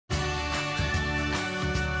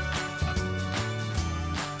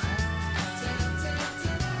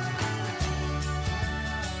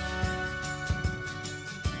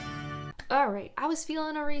All right, I was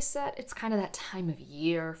feeling a reset. It's kind of that time of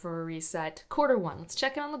year for a reset. Quarter one, let's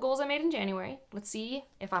check in on the goals I made in January. Let's see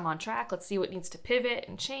if I'm on track. Let's see what needs to pivot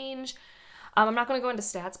and change. I'm not going to go into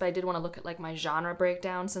stats, but I did want to look at like my genre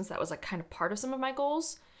breakdown since that was like kind of part of some of my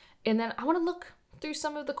goals. And then I want to look through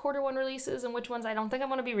some of the quarter one releases and which ones I don't think I'm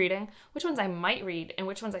going to be reading, which ones I might read, and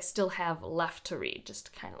which ones I still have left to read.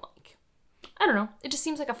 Just kind of like, I don't know. It just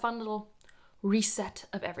seems like a fun little reset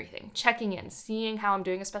of everything, checking in, seeing how I'm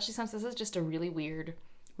doing, especially since this is just a really weird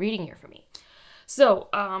reading year for me. So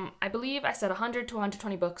I believe I said 100 to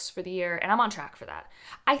 120 books for the year, and I'm on track for that.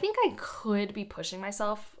 I think I could be pushing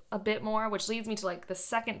myself a bit more, which leads me to like the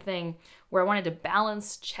second thing where I wanted to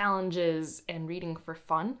balance challenges and reading for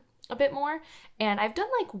fun a bit more. And I've done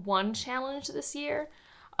like one challenge this year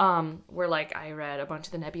where like I read a bunch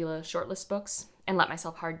of the Nebula shortlist books and let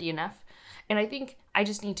myself hard DNF. And I think I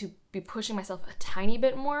just need to be pushing myself a tiny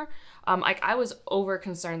bit more. Like I was over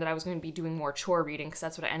concerned that I was going to be doing more chore reading because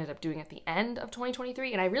that's what I ended up doing at the end of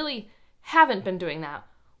 2023. And I really haven't been doing that,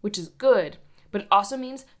 which is good. But it also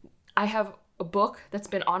means I have a book that's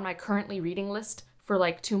been on my currently reading list for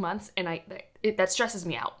like 2 months. And that stresses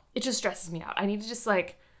me out. It just stresses me out. I need to just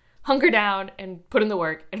like hunker down and put in the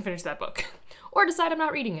work and finish that book. Or decide I'm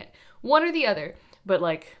not reading it. One or the other. But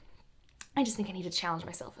like, I just think I need to challenge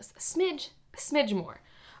myself a smidge more.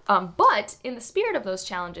 But in the spirit of those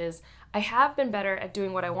challenges, I have been better at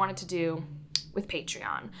doing what I wanted to do with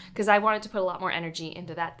Patreon because I wanted to put a lot more energy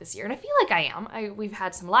into that this year. And I feel like I am. We've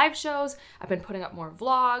had some live shows. I've been putting up more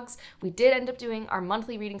vlogs. We did end up doing our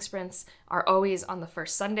monthly reading sprints are always on the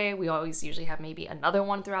first Sunday. We always usually have maybe another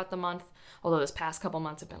one throughout the month, although this past couple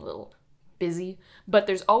months have been a little busy. But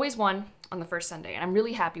there's always one on the first Sunday, and I'm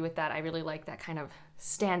really happy with that. I really like that kind of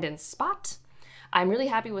stand-in spot. I'm really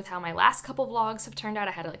happy with how my last couple vlogs have turned out.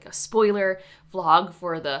 I had like a spoiler vlog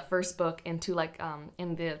for the first book in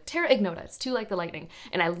the Terra Ignota. It's Too Like the Lightning.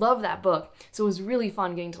 And I love that book. So it was really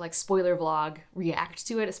fun getting to like spoiler vlog, react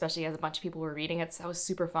to it, especially as a bunch of people were reading it. So that was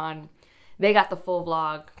super fun. They got the full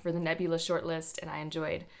vlog for the Nebula shortlist, and I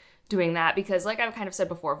enjoyed doing that because like I've kind of said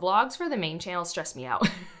before, vlogs for the main channel stress me out.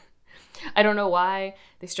 I don't know why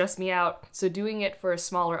they stress me out. So doing it for a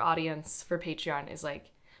smaller audience for Patreon is like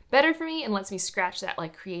better for me and lets me scratch that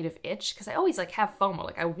like creative itch because I always like have FOMO.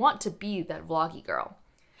 Like I want to be that vloggy girl.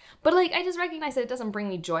 But like I just recognize that it doesn't bring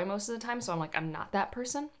me joy most of the time, so I'm like, I'm not that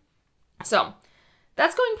person. So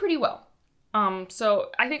that's going pretty well.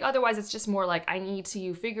 So I think otherwise it's just more like I need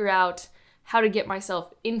to figure out how to get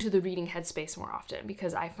myself into the reading headspace more often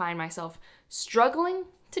because I find myself struggling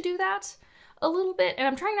to do that a little bit, and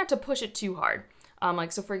I'm trying not to push it too hard.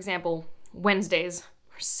 So for example, Wednesdays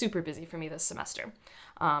were super busy for me this semester.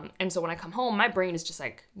 And so when I come home, my brain is just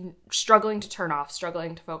like struggling to turn off,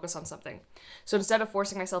 struggling to focus on something. So instead of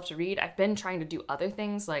forcing myself to read, I've been trying to do other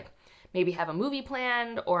things like maybe have a movie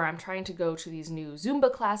planned, or I'm trying to go to these new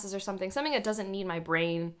Zumba classes or something that doesn't need my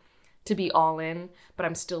brain to be all in, but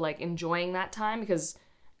I'm still like enjoying that time because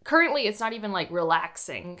currently it's not even like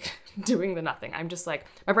relaxing doing the nothing. I'm just like,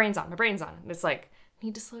 my brain's on. And it's like,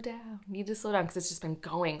 need to slow down because it's just been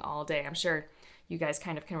going all day. I'm sure you guys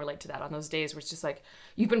kind of can relate to that on those days where it's just like,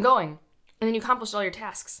 you've been going and then you accomplished all your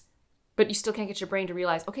tasks, but you still can't get your brain to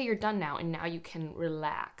realize, okay, you're done now and now you can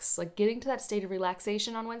relax. Like getting to that state of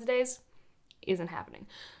relaxation on Wednesdays isn't happening.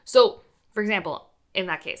 So, for example, in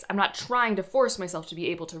that case, I'm not trying to force myself to be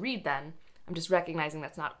able to read then. I'm just recognizing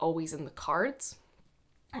that's not always in the cards.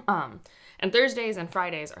 And Thursdays and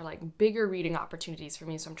Fridays are like bigger reading opportunities for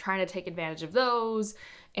me. So I'm trying to take advantage of those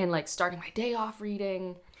and like starting my day off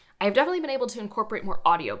reading. I've definitely been able to incorporate more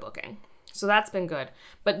audiobooking. So that's been good.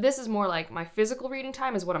 But this is more like my physical reading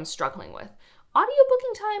time is what I'm struggling with.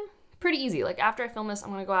 Audiobooking time, pretty easy. Like after I film this, I'm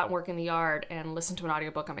going to go out and work in the yard and listen to an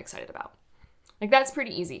audiobook I'm excited about. Like that's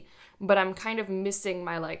pretty easy. But I'm kind of missing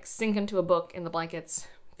my like sink into a book in the blankets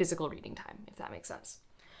physical reading time, if that makes sense.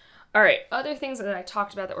 All right, other things that I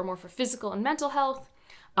talked about that were more for physical and mental health.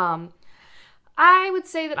 I would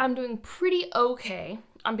say that I'm doing pretty okay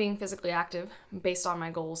on being physically active based on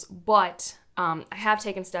my goals, but I have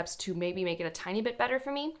taken steps to maybe make it a tiny bit better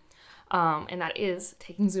for me, and that is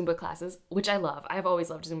taking Zumba classes, which I love. I've always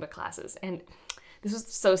loved Zumba classes, and this was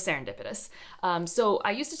so serendipitous. So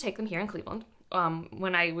I used to take them here in Cleveland.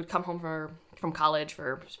 When I would come home from college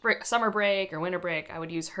for summer break or winter break, I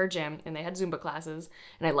would use her gym, and they had Zumba classes,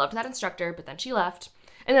 and I loved that instructor, but then she left,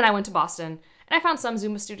 and then I went to Boston, and I found some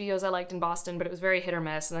Zumba studios I liked in Boston, but it was very hit or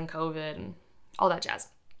miss, and then COVID and all that jazz.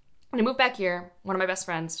 When I moved back here, one of my best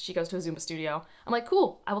friends, she goes to a Zumba studio. I'm like,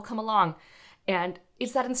 cool, I will come along. And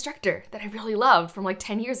it's that instructor that I really loved from like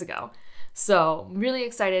 10 years ago. So really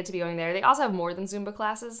excited to be going there. They also have more than Zumba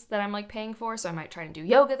classes that I'm like paying for, so I might try and do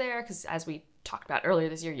yoga there, because as we talked about earlier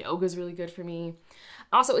this year, yoga is really good for me.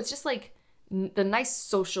 Also, it's just like the nice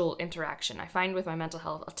social interaction. I find with my mental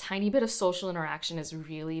health, a tiny bit of social interaction is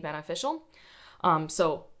really beneficial.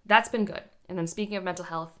 So that's been good. And then speaking of mental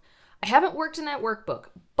health, I haven't worked in that workbook,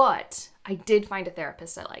 but I did find a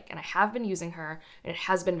therapist I like, and I have been using her, and it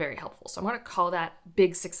has been very helpful. So I'm going to call that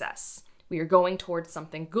big success. We are going towards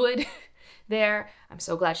something good there. I'm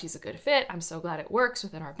so glad she's a good fit. I'm so glad it works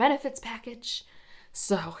within our benefits package.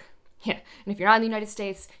 So, yeah. And if you're not in the United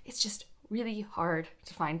States, it's just really hard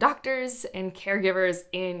to find doctors and caregivers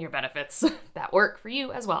in your benefits that work for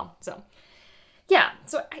you as well. So, yeah.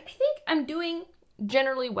 So I think I'm doing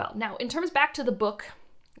generally well. Now, in terms back to the book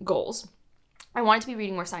goals, I wanted to be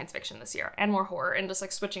reading more science fiction this year and more horror and just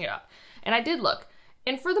like switching it up. And I did look.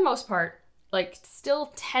 And for the most part, like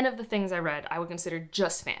still 10 of the things I read, I would consider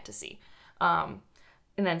just fantasy. And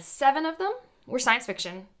then 7 of them were science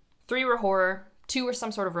fiction, 3 were horror, 2 were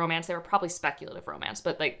some sort of romance. They were probably speculative romance,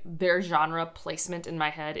 but like their genre placement in my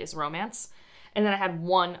head is romance. And then I had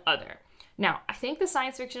 1 other. Now, I think the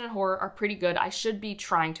science fiction and horror are pretty good. I should be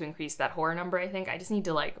trying to increase that horror number, I think. I just need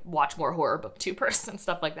to like watch more horror booktubers and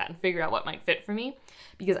stuff like that and figure out what might fit for me,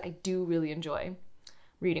 because I do really enjoy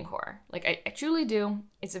reading horror. Like I truly do.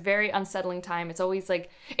 It's a very unsettling time. It's always like,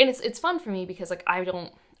 and it's fun for me because like I'm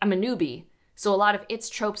a newbie. So a lot of its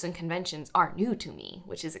tropes and conventions are new to me,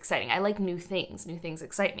 which is exciting. I like new things. New things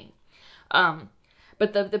excite me.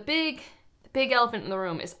 But the big elephant in the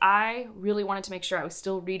room is I really wanted to make sure I was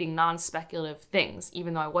still reading non-speculative things,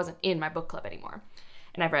 even though I wasn't in my book club anymore.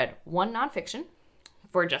 And I've read 1 nonfiction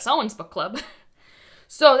for Jess Owen's book club.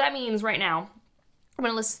 So that means right now, I'm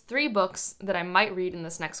going to list 3 books that I might read in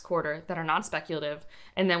this next quarter that are non-speculative.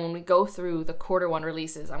 And then when we go through the quarter 1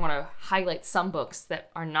 releases, I want to highlight some books that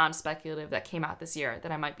are non-speculative that came out this year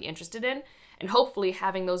that I might be interested in. And hopefully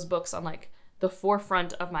having those books on like the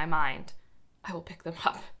forefront of my mind, I will pick them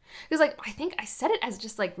up. Because like, I think I set it as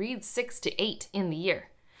just like read 6 to 8 in the year,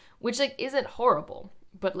 which like isn't horrible,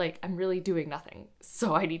 but like I'm really doing nothing.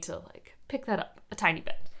 So I need to like pick that up a tiny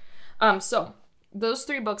bit. So those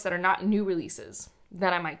 3 books that are not new releases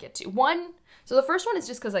that I might get to. So the first one is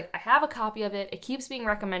just because like I have a copy of it. It keeps being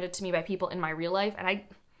recommended to me by people in my real life. And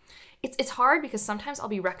it's hard because sometimes I'll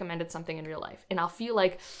be recommended something in real life and I'll feel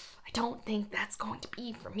like, I don't think that's going to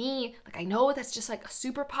be for me. Like I know that's just like a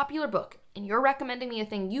super popular book and you're recommending me a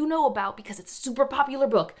thing you know about because it's a super popular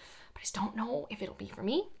book, but I just don't know if it'll be for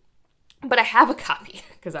me. But I have a copy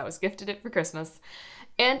because I was gifted it for Christmas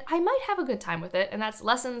and I might have a good time with it. And that's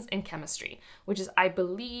Lessons in Chemistry, which is, I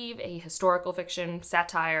believe, a historical fiction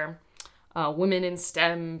satire, women in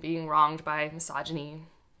STEM being wronged by misogyny,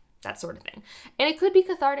 that sort of thing. And it could be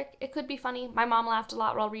cathartic. It could be funny. My mom laughed a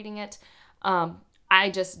lot while reading it. I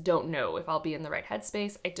just don't know if I'll be in the right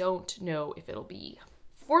headspace. I don't know if it'll be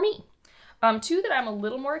for me. 2 that I'm a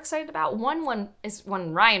little more excited about. One is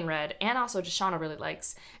one Ryan read and also Deshauna really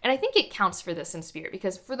likes. And I think it counts for this in spirit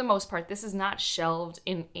because for the most part, this is not shelved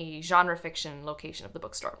in a genre fiction location of the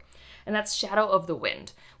bookstore. And that's Shadow of the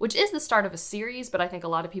Wind, which is the start of a series, but I think a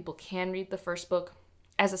lot of people can read the first book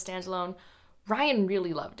as a standalone. Ryan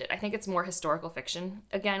really loved it. I think it's more historical fiction,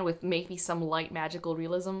 again, with maybe some light magical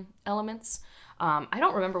realism elements. I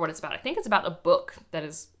don't remember what it's about. I think it's about a book that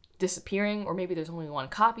is disappearing, or maybe there's only 1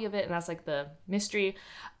 copy of it, and that's like the mystery.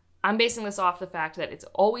 I'm basing this off the fact that it's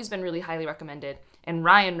always been really highly recommended, and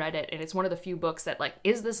Ryan read it, and it's one of the few books that like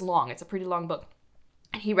is this long. It's a pretty long book.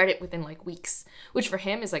 And he read it within like weeks, which for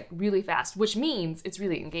him is like really fast, which means it's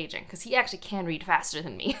really engaging because he actually can read faster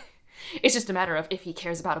than me. It's just a matter of if he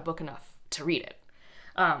cares about a book enough to read it.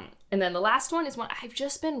 And then the last one is one I've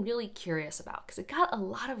just been really curious about because it got a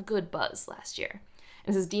lot of good buzz last year.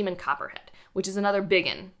 And this is Demon Copperhead, which is another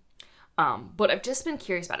biggin. But I've just been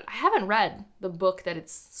curious about it. I haven't read the book that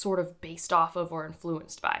it's sort of based off of or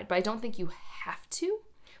influenced by, but I don't think you have to,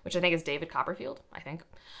 which I think is David Copperfield, I think.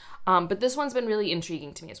 But this one's been really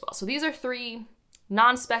intriguing to me as well. So these are 3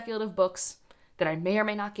 non-speculative books that I may or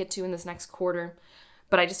may not get to in this next quarter.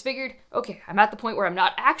 But I just figured, okay, I'm at the point where I'm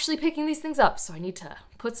not actually picking these things up, so I need to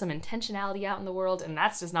put some intentionality out in the world, and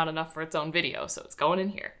that's just not enough for its own video, so it's going in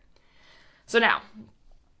here. So now,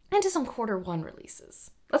 into some quarter 1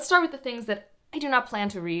 releases. Let's start with the things that I do not plan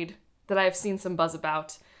to read, that I have seen some buzz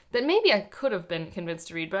about, that maybe I could have been convinced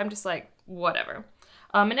to read, but I'm just like, whatever.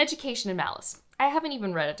 An Education in Malice. I haven't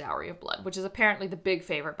even read A Dowry of Blood, which is apparently the big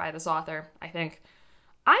favorite by this author, I think.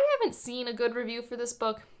 I haven't seen a good review for this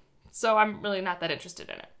book, so I'm really not that interested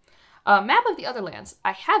in it. Map of the Other Lands,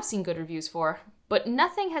 I have seen good reviews for, but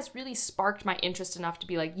nothing has really sparked my interest enough to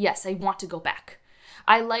be like, yes, I want to go back.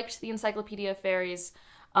 I liked the Encyclopedia of Fairies,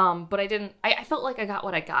 but I felt like I got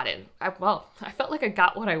what I got I felt like I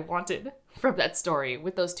got what I wanted from that story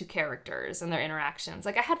with those two characters and their interactions.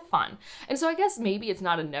 Like, I had fun. And so I guess maybe it's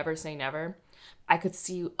not a never say never. I could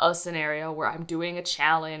see a scenario where I'm doing a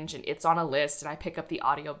challenge and it's on a list and I pick up the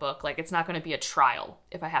audiobook. Like, it's not going to be a trial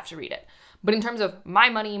if I have to read it. But in terms of my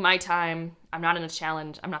money, my time, I'm not in a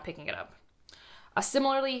challenge, I'm not picking it up.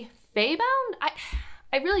 Similarly, Feybound,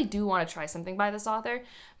 I really do want to try something by this author,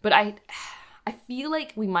 but I feel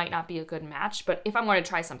like we might not be a good match, but if I'm going to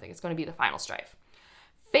try something, it's going to be The Final Strife.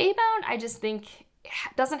 Feybound, I just think,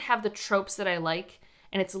 doesn't have the tropes that I like,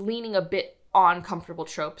 and it's leaning a bit on comfortable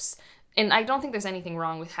tropes. And I don't think there's anything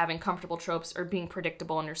wrong with having comfortable tropes or being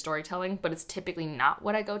predictable in your storytelling, but it's typically not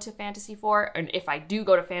what I go to fantasy for. And if I do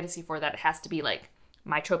go to fantasy for that, it has to be like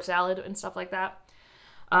my trope salad and stuff like that.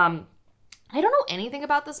 I don't know anything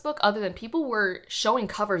about this book other than people were showing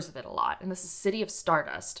covers of it a lot, and this is City of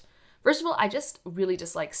Stardust. First of all, I just really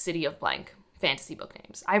dislike City of Blank fantasy book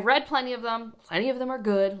names. I've read plenty of them. Plenty of them are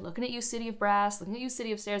good. Looking at you, City of Brass. Looking at you,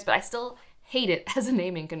 City of Stairs. But I still hate it as a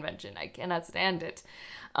naming convention. I cannot stand it.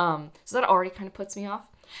 So that already kind of puts me off.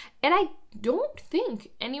 And I don't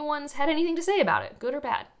think anyone's had anything to say about it, good or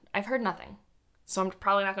bad. I've heard nothing. So I'm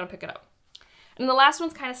probably not going to pick it up. And the last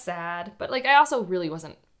one's kind of sad, but like I also really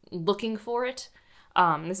wasn't looking for it.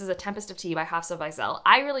 This is A Tempest of Tea by Hafsa Faizal.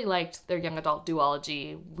 I really liked their young adult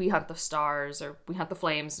duology, We Hunt the Stars, or We Hunt the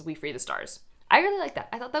Flames, We Free the Stars. I really liked that.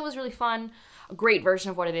 I thought that was really fun, a great version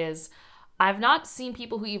of what it is. I've not seen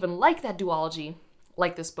people who even like that duology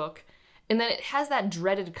like this book, and then it has that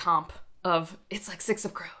dreaded comp of, it's like Six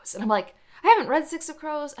of Crows, and I'm like, I haven't read Six of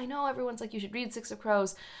Crows. I know everyone's like, you should read Six of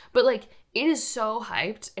Crows, but like, it is so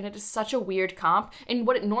hyped, and it is such a weird comp, and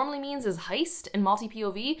what it normally means is heist and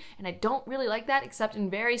multi-POV, and I don't really like that except in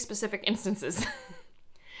very specific instances.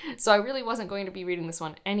 So I really wasn't going to be reading this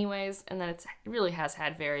one anyways, and then it really has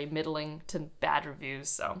had very middling to bad reviews,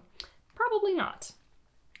 so probably not.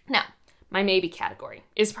 Now, my maybe category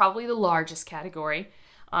is probably the largest category,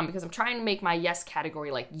 because I'm trying to make my yes category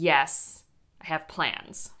like, yes, I have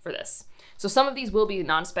plans for this. So some of these will be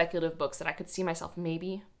non-speculative books that I could see myself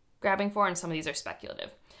maybe grabbing for, and some of these are speculative.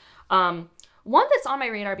 One that's on my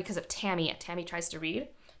radar because of Tammy at Tammy Tries to Read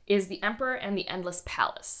is The Emperor and the Endless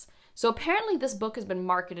Palace. So apparently this book has been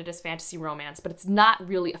marketed as fantasy romance, but it's not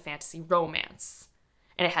really a fantasy romance.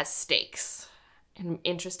 And it has stakes. And I'm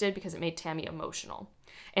interested because it made Tammy emotional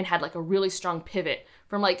and had like a really strong pivot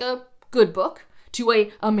from like a good book to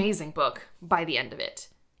a amazing book by the end of it.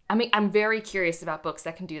 I mean, I'm very curious about books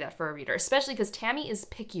that can do that for a reader, especially because Tammy is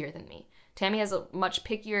pickier than me. Tammy has a much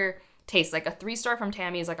pickier taste. Like a 3-star from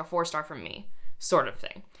Tammy is like a 4-star from me, sort of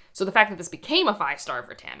thing. So the fact that this became a 5-star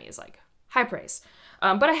for Tammy is like high praise.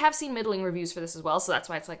 But I have seen middling reviews for this as well, so that's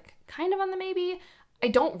why it's like kind of on the maybe. I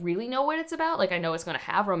don't really know what it's about. Like I know it's going to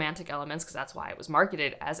have romantic elements because that's why it was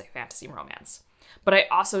marketed as a fantasy romance. But I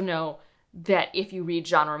also know that if you read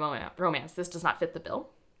genre romance, this does not fit the bill.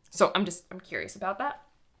 So I'm curious about that.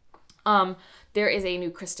 There is a new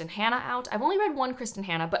Kristen Hanna out. I've only read one Kristen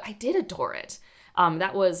Hanna, but I did adore it.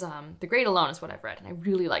 That was The Great Alone is what I've read, and I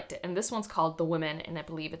really liked it. And this one's called The Women, and I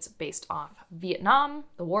believe it's based off Vietnam,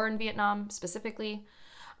 the war in Vietnam specifically,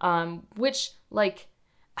 which, like,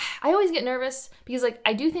 I always get nervous because, like,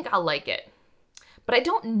 I do think I'll like it, but I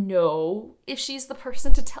don't know if she's the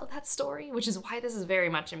person to tell that story, which is why this is very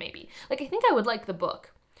much a maybe. Like, I think I would like the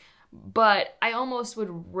book, but I almost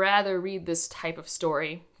would rather read this type of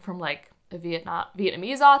story from, like, a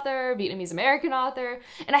Vietnamese author, Vietnamese American author,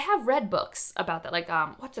 and I have read books about that. Like,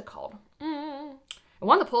 what's it called? It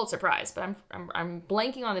won the Pulitzer Prize, but I'm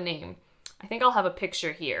blanking on the name. I think I'll have a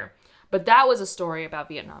picture here. But that was a story about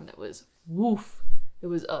Vietnam that was woof. It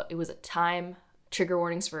was a time. Trigger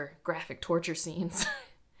warnings for graphic torture scenes.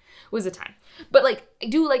 It was a time. But like, I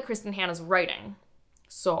do like Kristen Hanna's writing,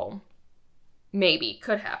 so maybe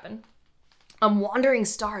could happen. Wandering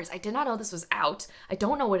Stars. I did not know this was out. I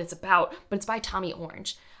don't know what it's about, but it's by Tommy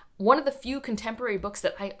Orange. One of the few contemporary books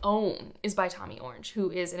that I own is by Tommy Orange,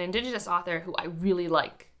 who is an Indigenous author who I really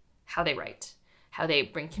like how they write, how they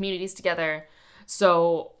bring communities together.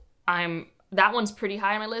 So that one's pretty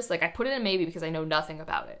high on my list. Like I put it in maybe because I know nothing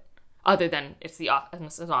about it, other than it's an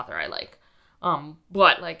author I like.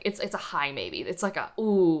 But like it's a high maybe. It's like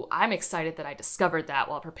ooh, I'm excited that I discovered that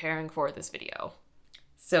while preparing for this video.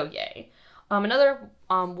 So yay. Another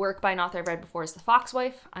work by an author I've read before is The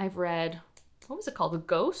Foxwife. I've read, what was it called? The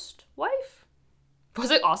Ghost Wife?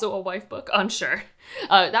 Was it also a wife book? Unsure.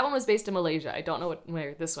 That one was based in Malaysia. I don't know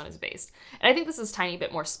where this one is based. And I think this is a tiny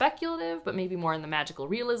bit more speculative, but maybe more in the magical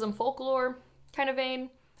realism, folklore kind of vein.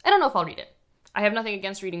 I don't know if I'll read it. I have nothing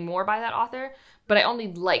against reading more by that author, but I only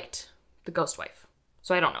liked The Ghost Wife.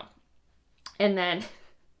 So I don't know. And then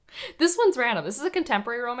this one's random. This is a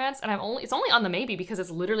contemporary romance, and it's only on the maybe because it's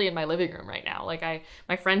literally in my living room right now. Like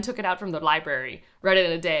my friend took it out from the library, read it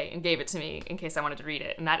in a day, and gave it to me in case I wanted to read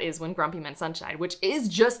it. And that is When Grumpy Men Sunshine, which is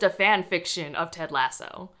just a fan fiction of Ted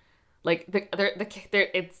Lasso. Like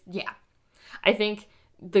yeah. I think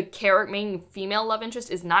the main female love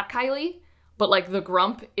interest is not Kylie, but like the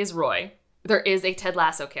grump is Roy. There is a Ted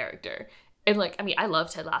Lasso character, and like I mean I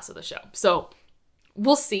love Ted Lasso the show, so.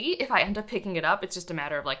 We'll see if I end up picking it up. It's just a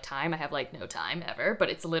matter of like time. I have like no time ever, but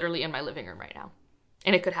it's literally in my living room right now.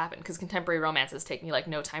 And it could happen because contemporary romances take me like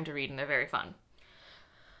no time to read and they're very fun.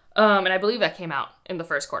 And I believe that came out in the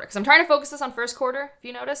first quarter because I'm trying to focus this on first quarter, if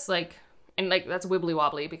you notice, and that's wibbly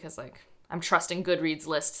wobbly because like I'm trusting Goodreads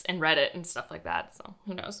lists and Reddit and stuff like that. So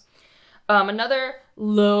who knows? Another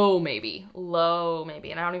low maybe, and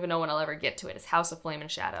I don't even know when I'll ever get to it, is House of Flame and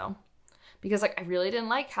Shadow. Because like I really didn't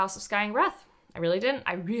like House of Sky and Wrath. I really didn't.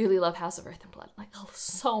 I really love House of Earth and Blood, like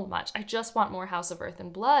so much. I just want more House of Earth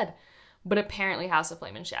and Blood. But apparently House of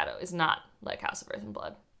Flame and Shadow is not like House of Earth and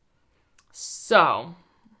Blood. So,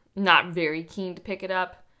 not very keen to pick it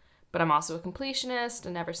up. But I'm also a completionist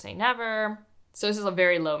and never say never. So this is a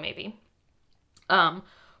very low maybe. When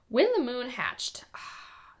the Moon Hatched.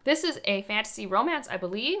 This is a fantasy romance, I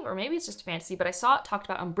believe, or maybe it's just a fantasy, but I saw it talked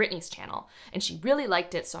about on Brittany's channel, and she really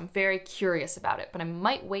liked it, so I'm very curious about it, but I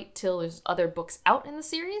might wait till there's other books out in the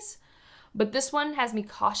series. But this one has me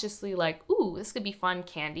cautiously like, ooh, this could be fun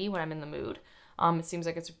candy when I'm in the mood. It seems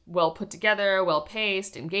like it's well put together, well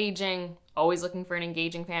paced, engaging, always looking for an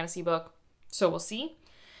engaging fantasy book, so we'll see.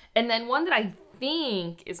 And then one that I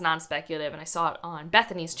think is non-speculative, and I saw it on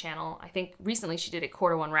Bethany's channel. I think recently she did a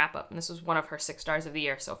quarter one wrap-up, and this was one of her 6 stars of the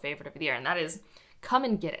year, so favorite of the year, and that is Come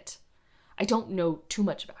and Get It. I don't know too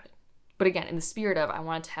much about it, but again, in the spirit of I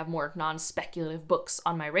wanted to have more non-speculative books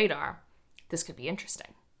on my radar, this could be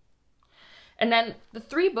interesting. And then the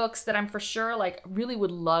 3 books that I'm for sure like really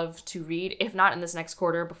would love to read, if not in this next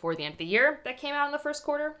quarter, before the end of the year, that came out in the first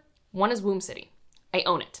quarter. One is Womb City. I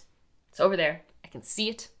own it. It's over there. I can see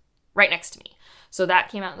it right next to me. So that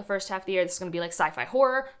came out in the first half of the year. This is going to be like sci-fi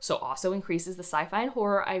horror, so also increases the sci-fi and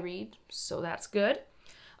horror I read, so that's good.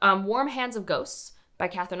 Warm Hands of Ghosts by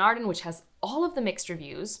Catherine Arden, which has all of the mixed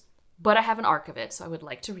reviews, but I have an arc of it, so I would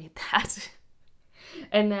like to read that.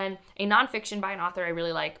 And then a nonfiction by an author I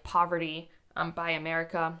really like, Poverty by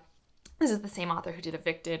America. This is the same author who did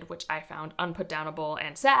Evicted, which I found unputdownable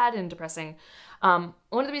and sad and depressing. One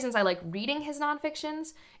of the reasons I like reading his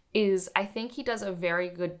nonfictions is I think he does a very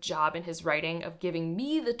good job in his writing of giving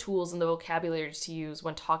me the tools and the vocabulary to use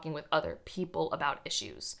when talking with other people about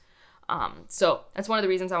issues. So that's one of the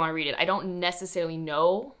reasons I want to read it. I don't necessarily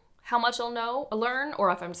know how much I'll learn,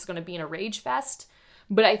 or if I'm just going to be in a rage fest,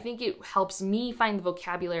 but I think it helps me find the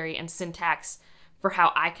vocabulary and syntax for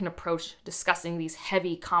how I can approach discussing these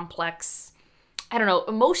heavy, complex, I don't know,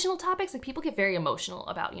 emotional topics. Like people get very emotional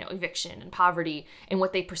about, eviction and poverty and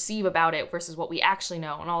what they perceive about it versus what we actually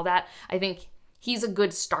know and all that. I think he's a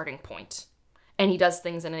good starting point and he does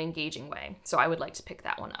things in an engaging way. So I would like to pick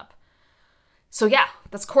that one up. So yeah,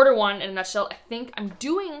 that's quarter one in a nutshell. I think I'm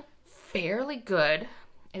doing fairly good.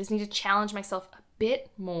 I just need to challenge myself a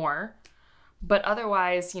bit more. But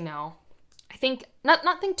otherwise, I think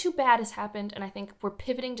nothing too bad has happened, and I think we're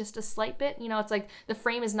pivoting just a slight bit. It's like the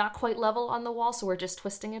frame is not quite level on the wall, so we're just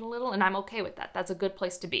twisting it a little, and I'm okay with that. That's a good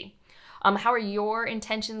place to be. How are your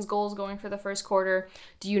intentions, goals going for the first quarter?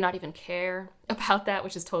 Do you not even care about that,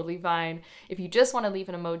 which is totally fine. If you just want to leave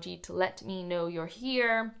an emoji to let me know you're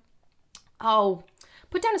here,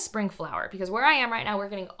 put down a spring flower, because where I am right now, we're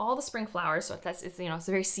getting all the spring flowers, so it's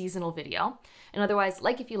a very seasonal video. And otherwise,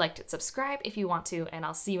 like if you liked it, subscribe if you want to, and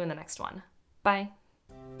I'll see you in the next one. Bye.